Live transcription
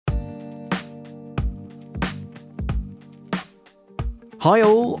Hi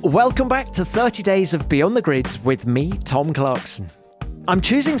all, welcome back to 30 Days of Beyond the Grid with me, Tom Clarkson. I'm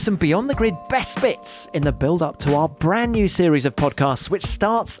choosing some Beyond the Grid best bits in the build-up to our brand new series of podcasts which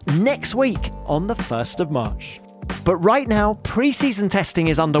starts next week on the 1st of March. But right now, pre-season testing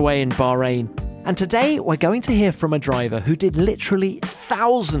is underway in Bahrain, and today we're going to hear from a driver who did literally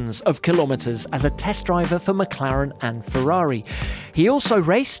thousands of kilometres as a test driver for McLaren and Ferrari. He also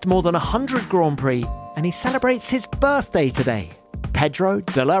raced more than 100 Grand Prix, and he celebrates his birthday today. Pedro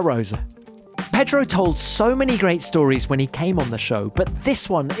de la Rosa. Pedro told so many great stories when he came on the show, but this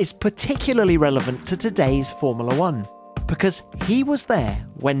one is particularly relevant to today's Formula One, because he was there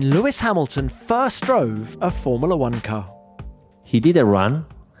when Lewis Hamilton first drove a Formula One car. He did a run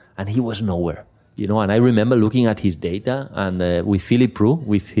and he was nowhere, and I remember looking at his data and with Philip Prue,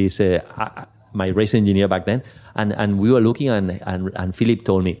 with his my race engineer back then, and we were looking and Philip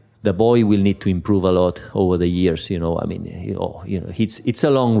told me, the boy will need to improve a lot over the years. It's a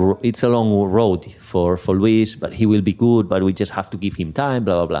long road for Luis, but he will be good. But we just have to give him time.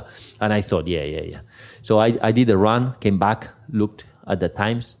 Blah blah blah. And I thought, yeah. So I did a run, came back, looked at the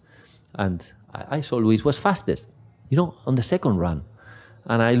times, and I saw Luis was fastest. On the second run,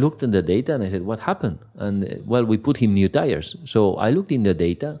 and I looked in the data and I said, what happened? And we put him new tires. So I looked in the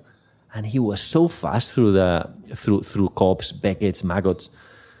data, and he was so fast through Cobbs, Beckett's, Maggots,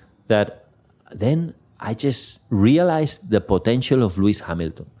 that then I just realized the potential of Lewis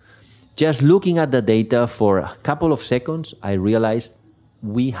Hamilton. Just looking at the data for a couple of seconds, I realized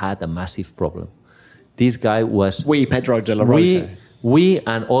we had a massive problem. This guy was... Pedro de la Rosa. We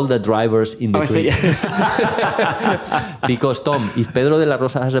and all the drivers in the grid. Because, Tom, if Pedro de la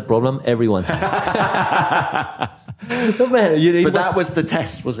Rosa has a problem, everyone has. No, man, but that was the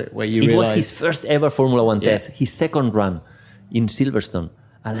test, was it? Where you realized... It was his first ever Formula One test, his second run in Silverstone.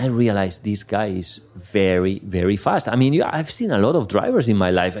 And I realized this guy is very, very fast. I mean, I've seen a lot of drivers in my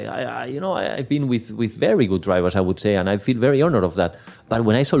life. I've been with very good drivers, I would say, and I feel very honored of that. But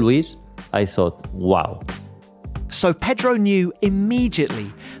when I saw Luis, I thought, wow. So Pedro knew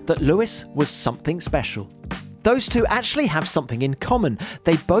immediately that Lewis was something special. Those two actually have something in common.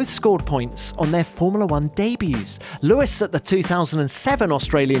 They both scored points on their Formula One debuts. Lewis at the 2007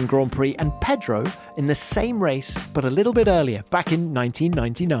 Australian Grand Prix and Pedro in the same race, but a little bit earlier, back in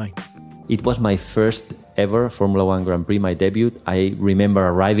 1999. It was my first ever Formula One Grand Prix, my debut. I remember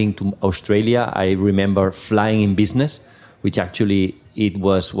arriving to Australia. I remember flying in business, which actually it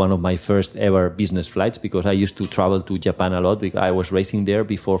was one of my first ever business flights because I used to travel to Japan a lot because I was racing there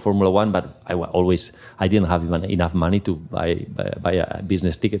before Formula One, but I didn't have even enough money to buy a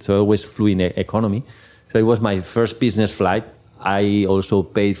business ticket, so I always flew in economy. So it was my first business flight. I also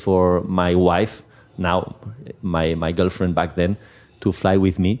paid for my wife, now my girlfriend back then, to fly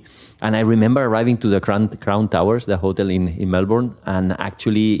with me. And I remember arriving to the Crown Towers, the hotel in Melbourne, and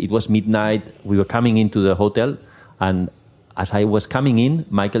actually it was midnight. We were coming into the hotel, and as I was coming in,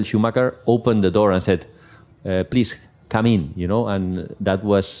 Michael Schumacher opened the door and said, please come in, and that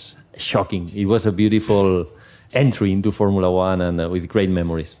was shocking. It was a beautiful entry into Formula One and with great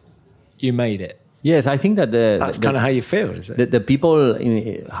memories. You made it. Yes, I think that that's kind of how you feel, is it? The people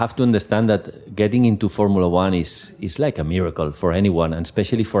have to understand that getting into Formula One is like a miracle for anyone, and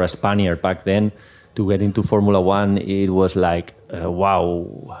especially for a Spaniard back then. To get into Formula One, it was like,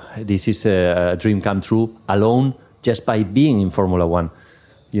 wow, this is a dream come true alone, just by being in Formula One,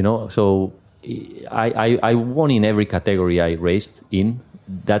 So I won in every category I raced in.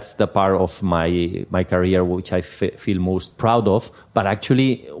 That's the part of my career which I feel most proud of. But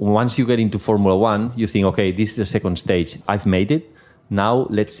actually, once you get into Formula One, you think, okay, this is the second stage. I've made it. Now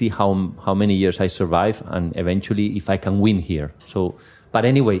let's see how many years I survive and eventually if I can win here. But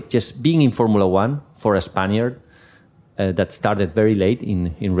anyway, just being in Formula One for a Spaniard that started very late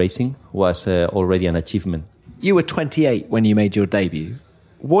in racing was already an achievement. You were 28 when you made your debut.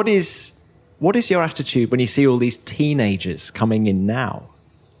 What is your attitude when you see all these teenagers coming in now?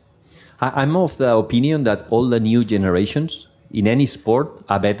 I'm of the opinion that all the new generations in any sport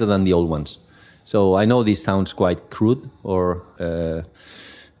are better than the old ones. So I know this sounds quite crude or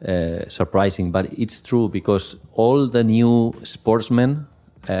surprising, but it's true because all the new sportsmen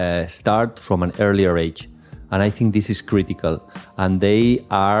start from an earlier age. And I think this is critical. And they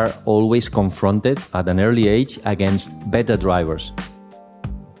are always confronted at an early age against better drivers.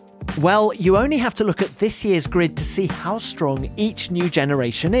 Well, you only have to look at this year's grid to see how strong each new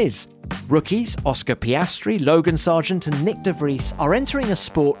generation is. Rookies Oscar Piastri, Logan Sargent and Nick de Vries are entering a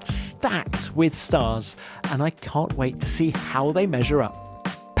sport stacked with stars, and I can't wait to see how they measure up.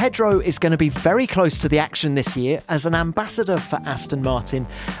 Pedro is going to be very close to the action this year as an ambassador for Aston Martin,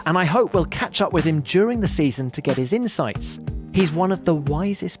 and I hope we'll catch up with him during the season to get his insights. He's one of the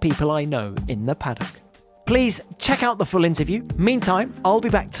wisest people I know in the paddock. Please check out the full interview. Meantime, I'll be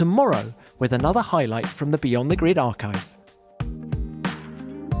back tomorrow with another highlight from the Beyond the Grid archive.